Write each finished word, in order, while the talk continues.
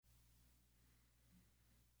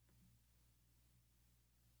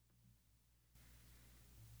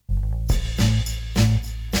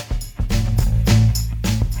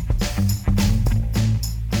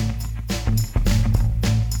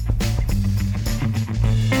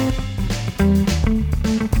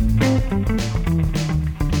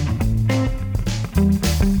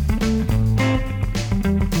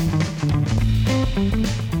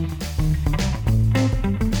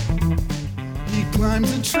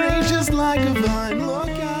strange is like a vine. Look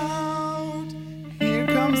out, here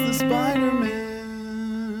comes the Spider-Man.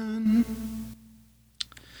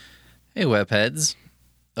 Hey, webheads.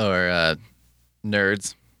 Or,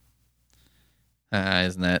 nerds.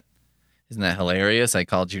 Isn't that hilarious? I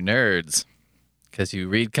called you nerds because you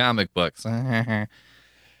read comic books.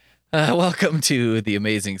 Welcome to the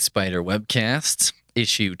Amazing Spider webcast,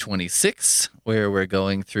 issue 26, where we're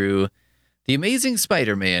going through the Amazing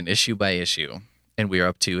Spider-Man issue by issue, and we are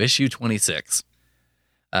up to issue 26.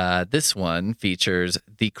 This one features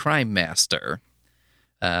the Crime Master,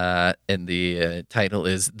 and the title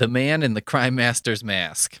is The Man in the Crime Master's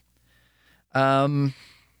Mask.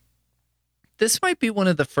 This might be one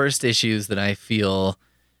of the first issues that I feel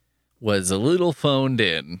was a little phoned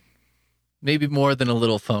in. Maybe more than a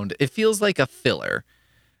little phoned. It feels like a filler.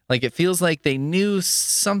 Like it feels like they knew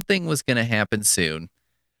something was going to happen soon.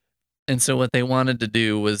 And so what they wanted to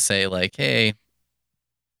do was say like, hey,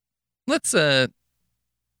 let's take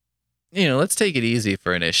it easy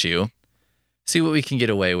for an issue. See what we can get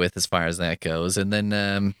away with as far as that goes. And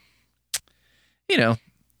then,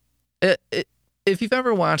 if you've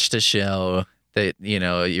ever watched a show that,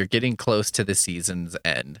 you're getting close to the season's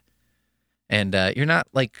end and you're not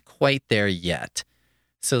like quite there yet.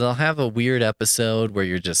 So they'll have a weird episode where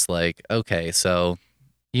you're just like, okay, so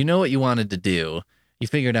you know what you wanted to do. You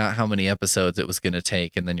figured out how many episodes it was going to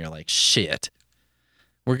take. And then you're like, shit,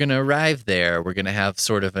 we're going to arrive there. We're going to have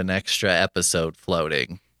sort of an extra episode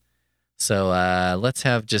floating. So let's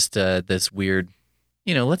have just this weird,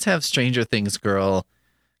 let's have Stranger Things girl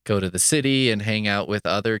go to the city and hang out with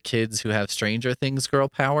other kids who have Stranger Things girl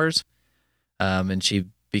powers. And she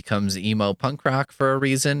becomes emo punk rock for a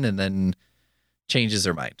reason and then changes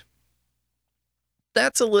her mind.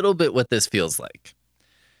 That's a little bit what this feels like.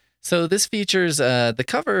 So this features, the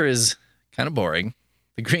cover is kind of boring.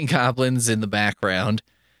 The Green Goblin's in the background,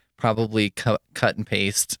 probably cut and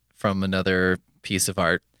paste from another piece of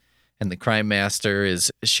art. And the Crime Master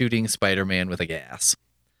is shooting Spider-Man with a gas.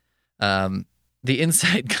 The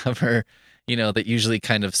inside cover, that usually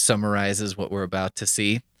kind of summarizes what we're about to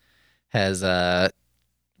see, has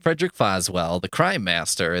Frederick Foswell, the Crime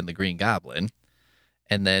Master, and the Green Goblin.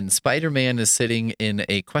 And then Spider-Man is sitting in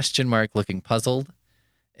a question mark looking puzzled.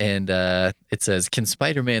 And it says, can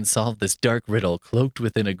Spider-Man solve this dark riddle cloaked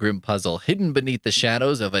within a grim puzzle hidden beneath the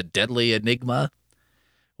shadows of a deadly enigma?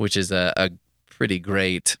 Which is a pretty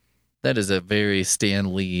great, that is a very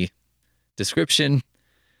Stan Lee description.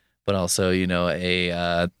 But also,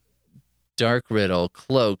 a dark riddle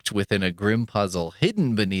cloaked within a grim puzzle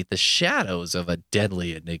hidden beneath the shadows of a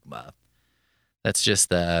deadly enigma. That's just,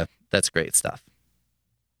 that's great stuff.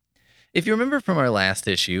 If you remember from our last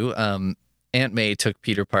issue, Aunt May took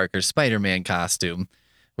Peter Parker's Spider-Man costume,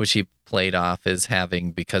 which he played off as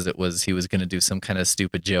having because he was going to do some kind of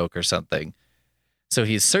stupid joke or something. So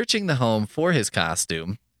he's searching the home for his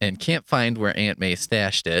costume and can't find where Aunt May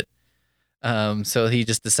stashed it. So he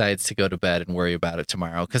just decides to go to bed and worry about it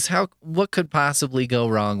tomorrow. Because what could possibly go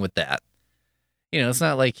wrong with that? It's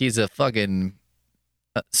not like he's a fucking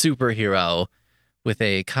superhero with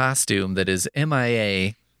a costume that is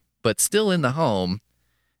MIA, but still in the home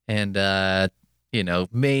and,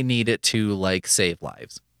 may need it to like save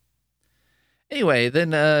lives. Anyway,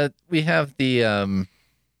 then, we have the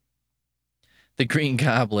Green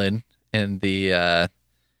Goblin and the,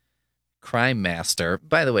 Crime Master.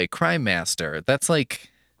 By the way, Crime Master, that's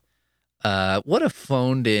like what a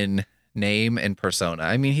phoned in name and persona.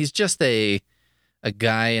 I mean, he's just a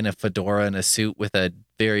guy in a fedora and a suit with a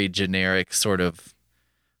very generic sort of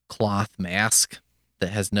cloth mask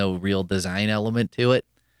that has no real design element to it.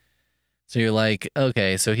 So you're like,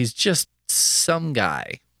 okay, so he's just some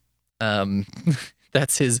guy.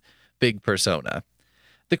 That's his big persona.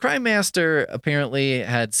 The Crime Master apparently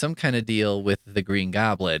had some kind of deal with the Green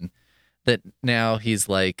Goblin that now he's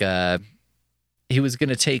like, he was going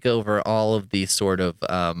to take over all of the sort of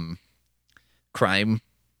crime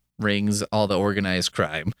rings, all the organized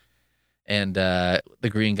crime. And the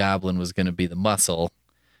Green Goblin was going to be the muscle.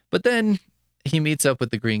 But then he meets up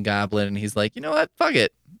with the Green Goblin and he's like, you know what? Fuck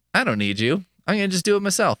it. I don't need you. I'm going to just do it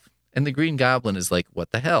myself. And the Green Goblin is like,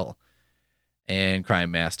 what the hell? And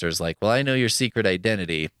Crime Master's like, well, I know your secret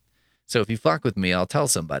identity. So if you fuck with me, I'll tell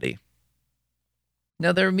somebody.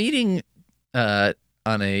 Now they're meeting on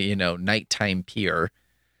a, nighttime pier.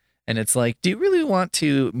 And it's like, do you really want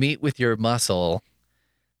to meet with your muscle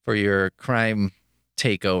for your crime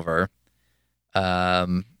takeover?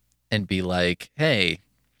 And be like, hey,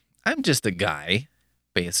 I'm just a guy,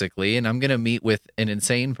 basically, and I'm going to meet with an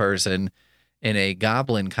insane person in a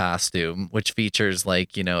goblin costume, which features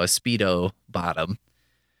like, a Speedo bottom.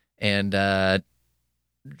 And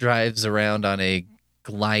drives around on a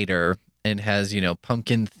glider and has,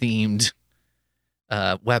 pumpkin themed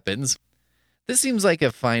weapons. This seems like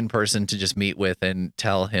a fine person to just meet with and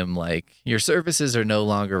tell him, like, your services are no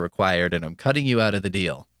longer required and I'm cutting you out of the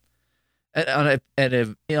deal. On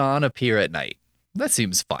a pier at night. That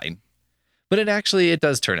seems fine. But it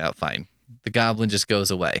does turn out fine. The goblin just goes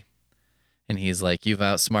away. And he's like, you've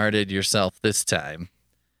outsmarted yourself this time.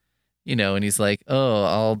 And he's like,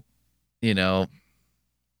 oh,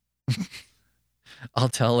 I'll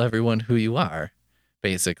tell everyone who you are,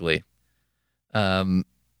 basically.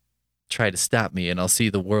 Try to stop me and I'll see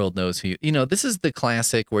the world knows who you. This is the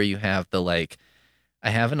classic where you have I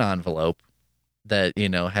have an envelope that,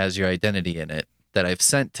 has your identity in it that I've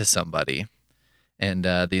sent to somebody. And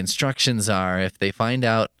the instructions are, if they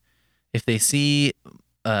see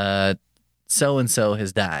so-and-so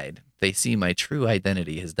has died, they see my true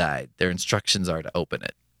identity has died, their instructions are to open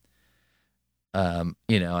it.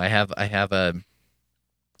 I have a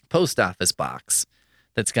post office box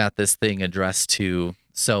that's got this thing addressed to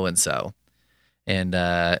so-and-so. And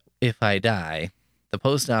if I die, the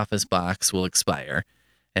post office box will expire.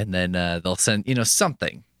 And then they'll send,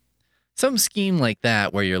 some scheme like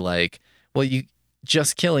that where you're like, well, you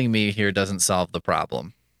just killing me here doesn't solve the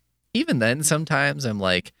problem. Even then, sometimes I'm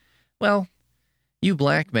like, well, you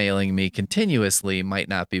blackmailing me continuously might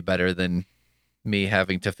not be better than me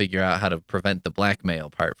having to figure out how to prevent the blackmail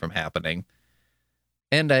part from happening.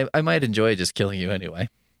 And I might enjoy just killing you anyway.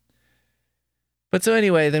 But so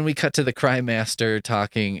anyway, then we cut to the crime master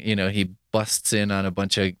talking, he busts in on a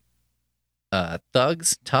bunch of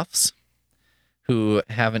toughs, who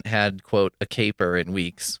haven't had, quote, a caper in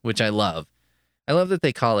weeks, which I love. I love that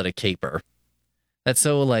they call it a caper. That's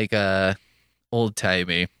so,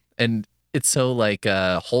 old-timey. And it's so,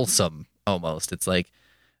 wholesome, almost. It's like,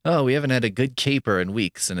 oh, we haven't had a good caper in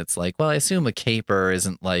weeks. And it's like, well, I assume a caper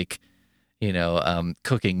isn't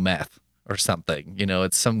cooking meth or something.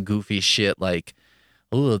 It's some goofy shit like,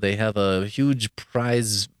 oh, they have a huge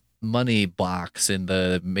prize money box in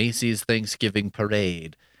the Macy's Thanksgiving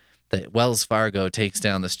parade that Wells Fargo takes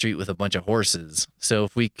down the street with a bunch of horses. So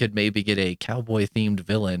if we could maybe get a cowboy-themed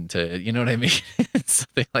villain to, you know what I mean?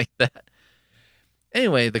 Something like that.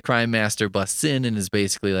 Anyway, the crime master busts in and is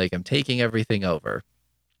basically like, I'm taking everything over.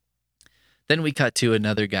 Then we cut to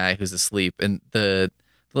another guy who's asleep, and the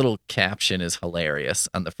little caption is hilarious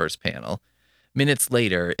on the first panel. Minutes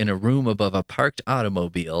later, in a room above a parked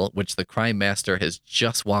automobile, which the crime master has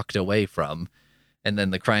just walked away from, and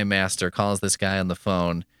then the crime master calls this guy on the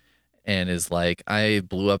phone and is like, I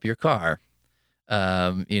blew up your car,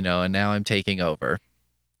 and now I'm taking over. And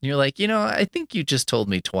you're like, I think you just told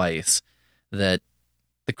me twice that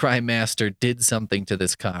the crime master did something to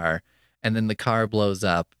this car, and then the car blows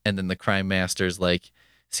up, and then the crime master's like,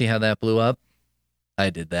 see how that blew up? I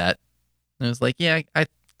did that. And I was like, yeah, I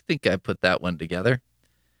think I put that one together.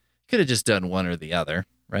 Could have just done one or the other,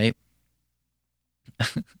 right?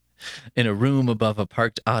 In a room above a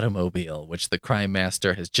parked automobile, which the crime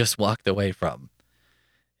master has just walked away from.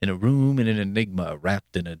 In a room in an enigma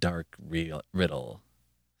wrapped in a dark riddle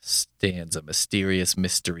stands a mysterious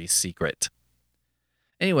mystery secret.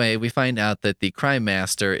 Anyway, we find out that the crime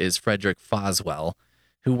master is Frederick Foswell,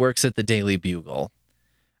 who works at the Daily Bugle.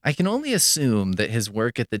 I can only assume that his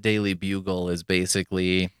work at the Daily Bugle is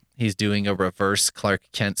basically he's doing a reverse Clark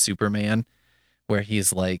Kent Superman, where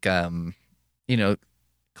he's like,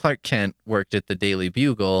 Clark Kent worked at the Daily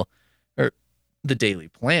Bugle or the Daily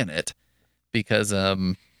Planet because,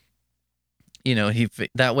 that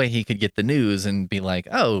way he could get the news and be like,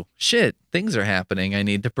 oh shit, things are happening I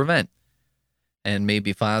need to prevent. And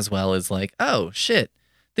maybe Foswell is like, oh shit,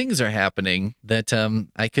 things are happening that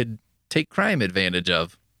I could take crime advantage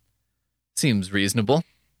of. Seems reasonable.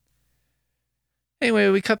 Anyway,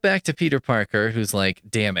 we cut back to Peter Parker, who's like,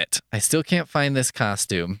 damn it, I still can't find this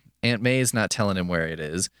costume. Aunt May's not telling him where it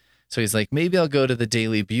is. So he's like, maybe I'll go to the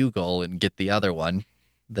Daily Bugle and get the other one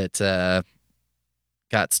that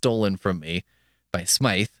got stolen from me by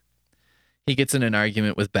Smythe. He gets in an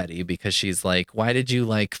argument with Betty because she's like, why did you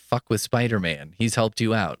fuck with Spider-Man? He's helped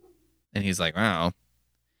you out. And he's like, wow.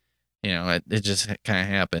 It just kind of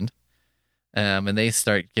happened. And they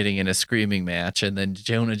start getting in a screaming match. And then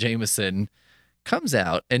Jonah Jameson comes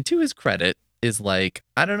out and, to his credit, is like,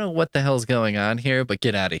 I don't know what the hell's going on here, but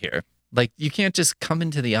get out of here. You can't just come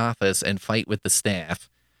into the office and fight with the staff.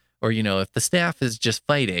 Or, if the staff is just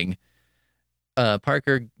fighting,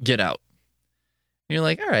 Parker, get out. And you're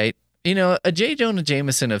like, all right. A J. Jonah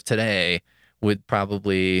Jameson of today would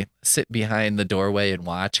probably sit behind the doorway and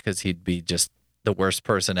watch because he'd be just the worst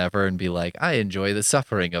person ever and be like, I enjoy the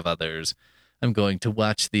suffering of others. I'm going to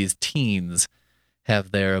watch these teens,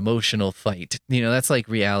 have their emotional fight. That's like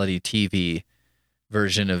reality TV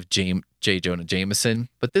version of J. Jonah Jameson.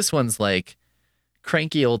 But this one's like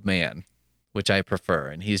cranky old man, which I prefer.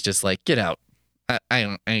 And he's just like, get out.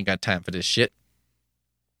 I ain't got time for this shit.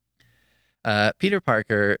 Peter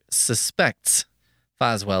Parker suspects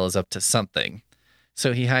Foswell is up to something.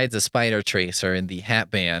 So he hides a spider tracer in the hat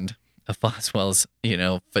band of Foswell's,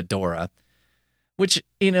 fedora. Which,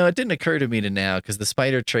 it didn't occur to me to now because the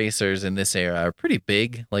spider tracers in this era are pretty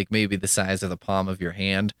big, like maybe the size of the palm of your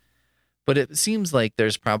hand. But it seems like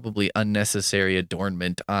there's probably unnecessary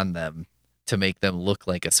adornment on them to make them look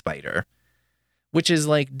like a spider, which is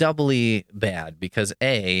like doubly bad because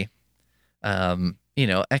extra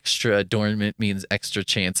adornment means extra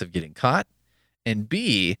chance of getting caught. And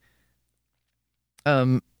B,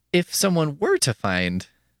 if someone were to find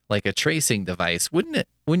like a tracing device, wouldn't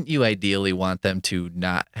you ideally want them to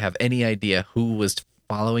not have any idea who was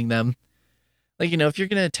following them? Like, if you're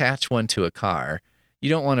going to attach one to a car, you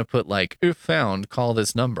don't want to put like, if found, call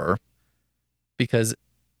this number, because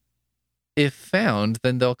if found,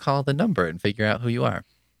 then they'll call the number and figure out who you are.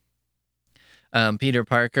 Peter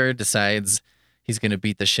Parker decides he's going to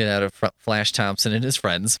beat the shit out of Flash Thompson and his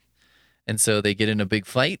friends. And so they get in a big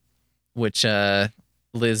fight, which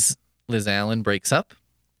Liz Allen breaks up.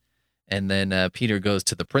 And then Peter goes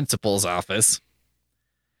to the principal's office.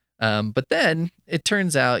 But then it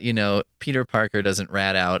turns out, Peter Parker doesn't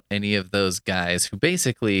rat out any of those guys who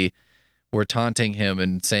basically were taunting him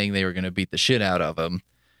and saying they were going to beat the shit out of him.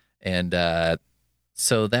 And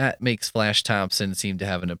so that makes Flash Thompson seem to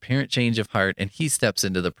have an apparent change of heart, and he steps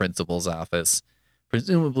into the principal's office,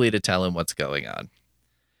 presumably to tell him what's going on.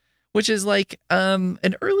 Which is like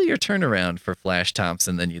an earlier turnaround for Flash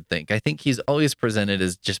Thompson than you'd think. I think he's always presented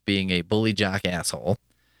as just being a bully jock asshole.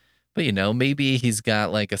 But, maybe he's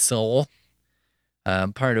got like a soul.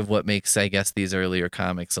 Part of what makes, I guess, these earlier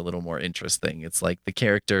comics a little more interesting. It's like the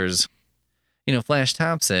characters, Flash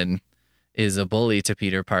Thompson is a bully to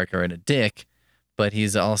Peter Parker and a dick, but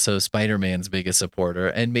he's also Spider-Man's biggest supporter.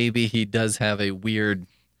 And maybe he does have a weird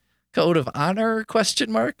code of honor ?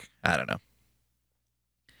 I don't know.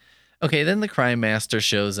 Okay, then the Crime Master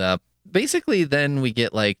shows up. Basically, then we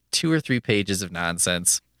get like 2 or 3 pages of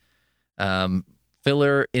nonsense.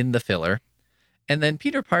 Filler in the filler. And then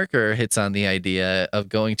Peter Parker hits on the idea of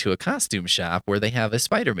going to a costume shop where they have a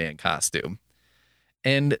Spider-Man costume.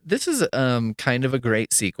 And this is kind of a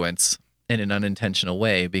great sequence in an unintentional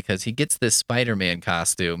way because he gets this Spider-Man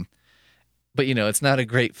costume. But, it's not a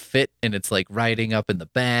great fit, and it's like riding up in the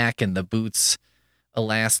back, and the boots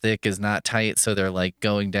elastic is not tight, so they're like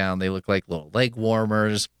going down. They look like little leg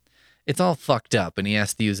warmers. It's all fucked up, and he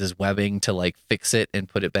has to use his webbing to like fix it and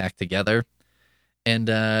put it back together. And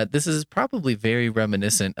this is probably very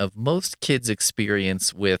reminiscent of most kids'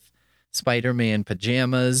 experience with Spider-Man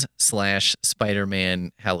pajamas /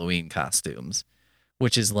 Spider-Man Halloween costumes,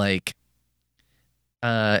 which is like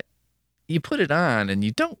you put it on and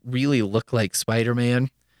you don't really look like Spider-Man.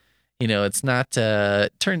 It's not,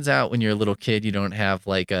 turns out when you're a little kid, you don't have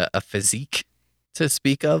like a physique to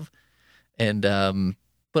speak of. And,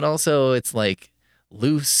 but also it's like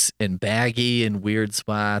loose and baggy in weird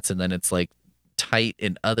spots. And then it's like tight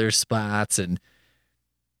in other spots. And,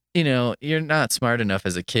 you're not smart enough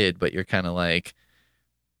as a kid, but you're kind of like,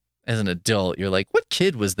 as an adult, you're like, what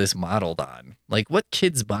kid was this modeled on? Like, what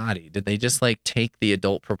kid's body? Did they just like take the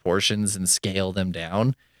adult proportions and scale them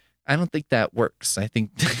down? I don't think that works. I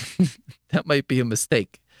think that might be a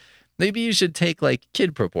mistake. Maybe you should take like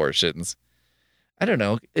kid proportions. I don't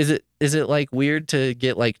know. Is it like weird to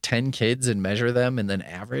get like 10 kids and measure them and then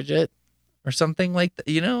average it or something like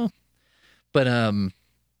that, But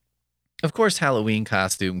of course Halloween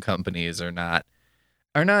costume companies are not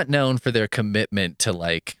known for their commitment to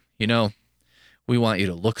like, we want you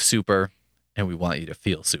to look super and we want you to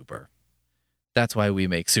feel super. That's why we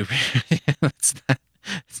make super.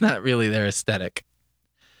 It's not really their aesthetic.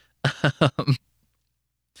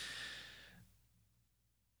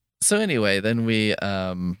 So anyway, then we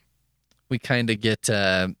kind of get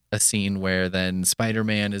a scene where then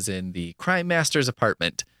Spider-Man is in the Crime Master's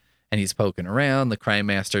apartment and he's poking around. The Crime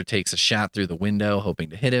Master takes a shot through the window,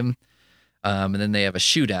 hoping to hit him. And then they have a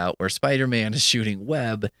shootout where Spider-Man is shooting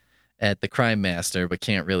web at the Crime Master, but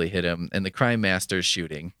can't really hit him. And the Crime Master is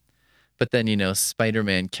shooting. But then,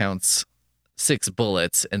 Spider-Man counts 6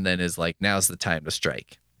 bullets and then is like, now's the time to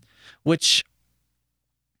strike. Which,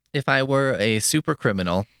 if I were a super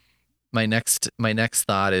criminal, my next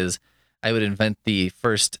thought is I would invent the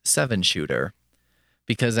first 7 shooter,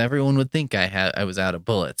 because everyone would think I was out of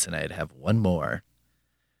bullets and I'd have one more.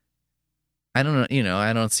 I don't know,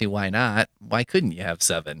 I don't see why not. Why couldn't you have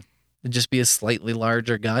 7? It'd just be a slightly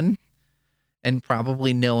larger gun, and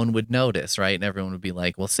probably no one would notice, right? And everyone would be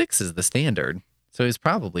like, well, 6 is the standard. So he's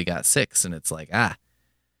probably got 6. And it's like,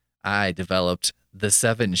 I developed the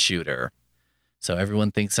 7 shooter. So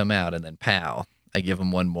everyone thinks I'm out, and then pow, I give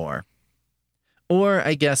him one more. Or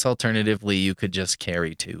I guess alternatively, you could just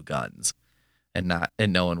carry 2 guns and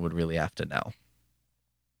no one would really have to know.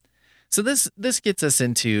 So this gets us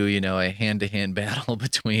into, a hand-to-hand battle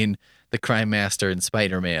between the Crime Master and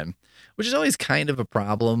Spider-Man, which is always kind of a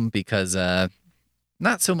problem because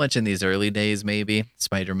not so much in these early days, maybe.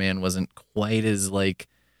 Spider-Man wasn't quite as,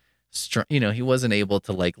 strong, he wasn't able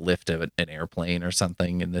to, lift an airplane or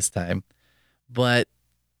something in this time. But,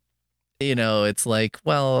 it's like,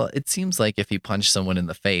 well, it seems like if he punched someone in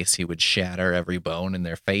the face, he would shatter every bone in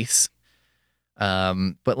their face.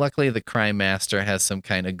 But luckily the Crime Master has some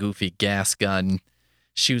kind of goofy gas gun,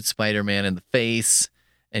 shoots Spider-Man in the face,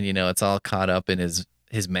 and it's all caught up in his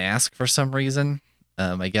mask for some reason.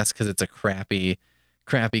 I guess because it's a crappy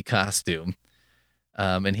costume.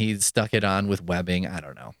 And he stuck it on with webbing. I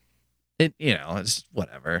don't know. It's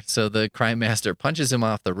whatever. So the Crime Master punches him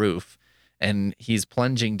off the roof, and he's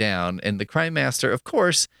plunging down, and the Crime Master, of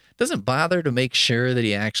course, doesn't bother to make sure that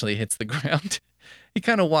he actually hits the ground. He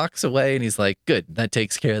kind of walks away and he's like, good, that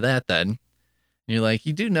takes care of that then. And you're like,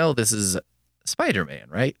 you do know this is Spider-Man,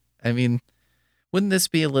 right? I mean, wouldn't this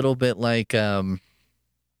be a little bit like, I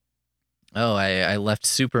left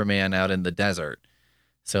Superman out in the desert,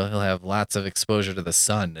 so he'll have lots of exposure to the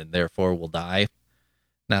sun and therefore will die.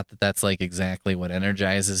 Not that that's exactly what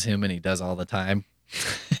energizes him and he does all the time.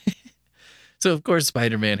 So, of course,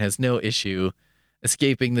 Spider-Man has no issue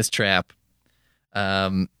escaping this trap.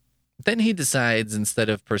 Then he decides instead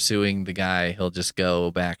of pursuing the guy, he'll just go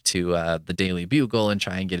back to the Daily Bugle and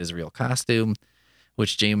try and get his real costume,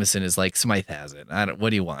 which Jameson is like, Smythe has it.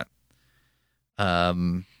 What do you want?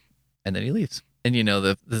 And then he leaves. And,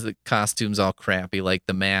 the costume's all crappy. Like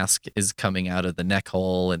the mask is coming out of the neck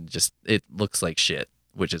hole and just, it looks like shit,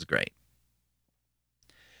 which is great.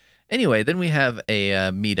 Anyway, then we have a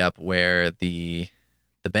meetup where the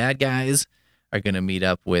bad guys are going to meet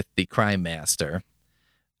up with the Crime Master.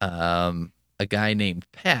 A guy named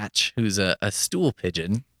Patch, who's a stool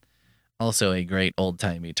pigeon, also a great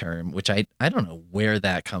old-timey term, which I don't know where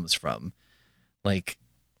that comes from.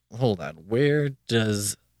 Hold on, where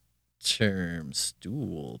does term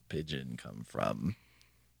stool pigeon come from?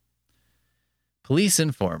 Police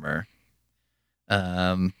informer.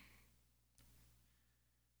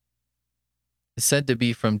 Is said to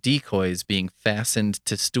be from decoys being fastened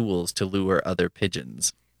to stools to lure other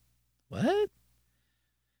pigeons. What?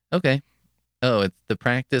 Okay. Oh, it's the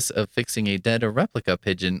practice of fixing a dead or replica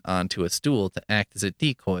pigeon onto a stool to act as a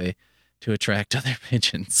decoy to attract other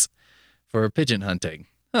pigeons for pigeon hunting.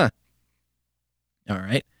 Huh. All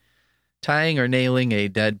right. Tying or nailing a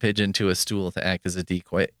dead pigeon to a stool to act as a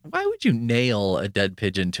decoy. Why would you nail a dead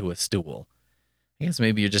pigeon to a stool? I guess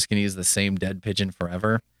maybe you're just going to use the same dead pigeon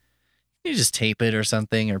forever. You just tape it or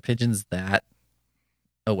something. Are pigeons that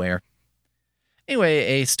aware?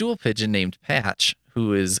 Anyway, a stool pigeon named Patch,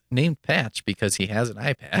 who is named Patch because he has an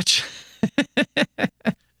eye patch,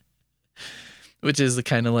 which is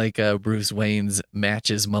kind of like Bruce Wayne's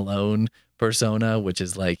Matches Malone persona, which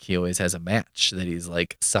is like he always has a match that he's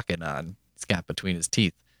sucking on. He's got between his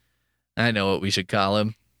teeth. I know what we should call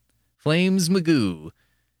him. Flames Magoo.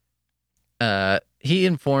 He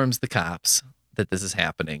informs the cops that this is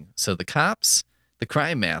happening. So the cops, the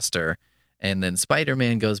Crime Master, and then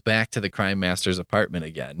Spider-Man goes back to the Crime Master's apartment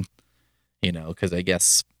again, because I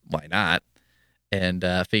guess why not? And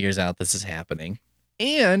figures out this is happening.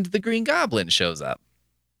 And the Green Goblin shows up.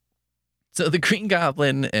 So the Green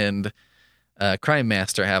Goblin and Crime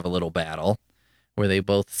Master have a little battle where they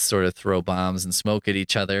both sort of throw bombs and smoke at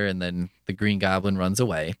each other, and then the Green Goblin runs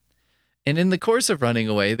away. And in the course of running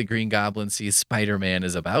away, the Green Goblin sees Spider-Man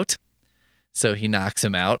is about, so he knocks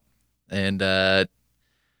him out. And then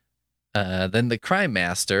the Crime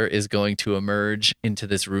Master is going to emerge into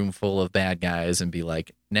this room full of bad guys and be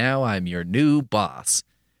like, now I'm your new boss.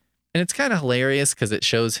 And it's kind of hilarious because it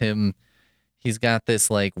shows him, he's got this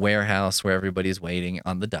warehouse where everybody's waiting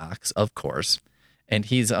on the docks, of course. And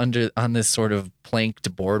he's on this sort of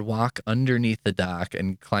planked boardwalk underneath the dock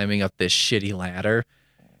and climbing up this shitty ladder.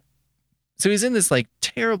 So he's in this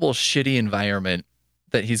terrible, shitty environment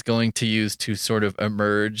that he's going to use to sort of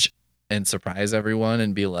emerge and surprise everyone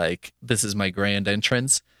and be like, this is my grand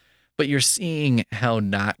entrance. But you're seeing how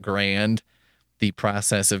not grand the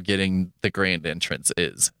process of getting the grand entrance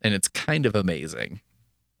is. And it's kind of amazing.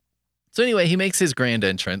 So anyway, he makes his grand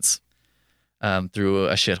entrance through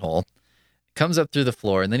a shithole. comes up through the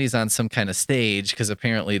floor, and then he's on some kind of stage because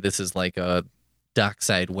apparently this is like a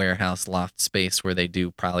dockside warehouse loft space where they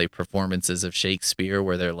do probably performances of Shakespeare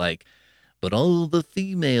where they're like, but all the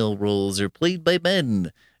female roles are played by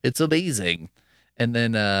men. It's amazing. And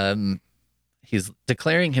then he's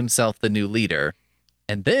declaring himself the new leader.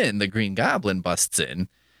 And then the Green Goblin busts in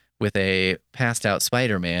with a passed out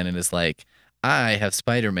Spider-Man and is like, I have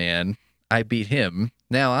Spider-Man. I beat him.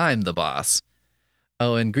 Now I'm the boss.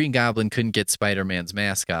 Oh, and Green Goblin couldn't get Spider-Man's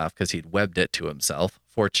mask off because he'd webbed it to himself,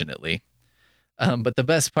 fortunately. But the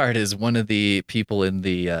best part is one of the people in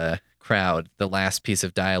the crowd, the last piece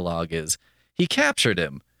of dialogue is, he captured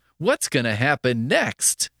him. What's going to happen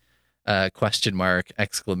next? Question mark,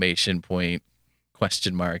 exclamation point,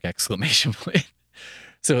 question mark, exclamation point.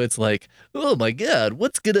 So it's like, oh my God,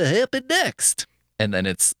 what's going to happen next? And then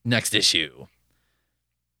it's next issue.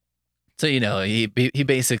 So, you know, he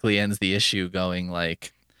basically ends the issue going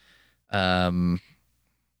like, I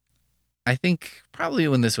think probably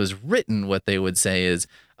when this was written, what they would say is,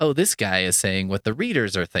 oh, this guy is saying what the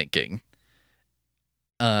readers are thinking.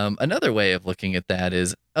 Another way of looking at that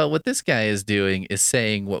is, oh, what this guy is doing is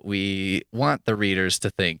saying what we want the readers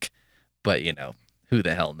to think. But, you know, who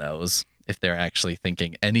the hell knows if they're actually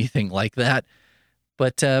thinking anything like that.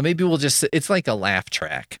 But maybe we'll just, it's like a laugh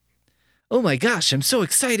track. Oh my gosh, I'm so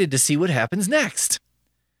excited to see what happens next.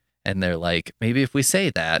 And they're like, maybe if we say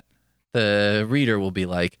that, the reader will be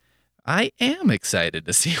like, I am excited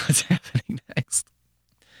to see what's happening next.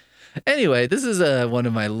 Anyway, this is one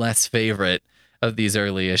of my less favorite of these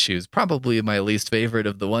early issues, probably my least favorite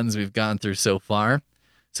of the ones we've gone through so far.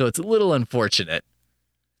 So it's a little unfortunate.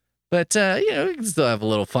 But, you know, we can still have a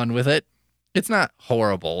little fun with it. It's not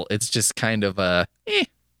horrible. It's just kind of You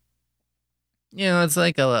know, it's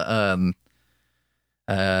like a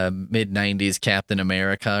mid-90s Captain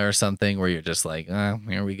America or something where you're just like, oh,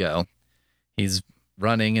 here we go. He's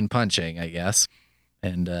running and punching, I guess.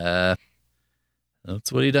 And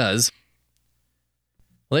that's what he does.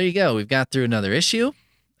 Well, there you go. We've got through another issue.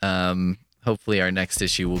 Hopefully our next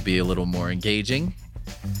issue will be a little more engaging.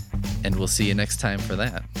 And we'll see you next time for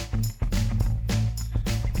that.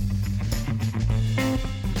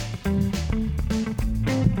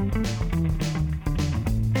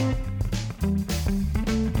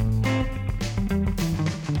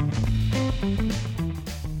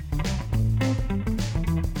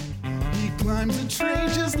 He climbs a tree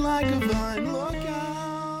just like a vine. Look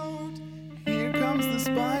out, here comes the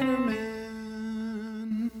Spider-Man.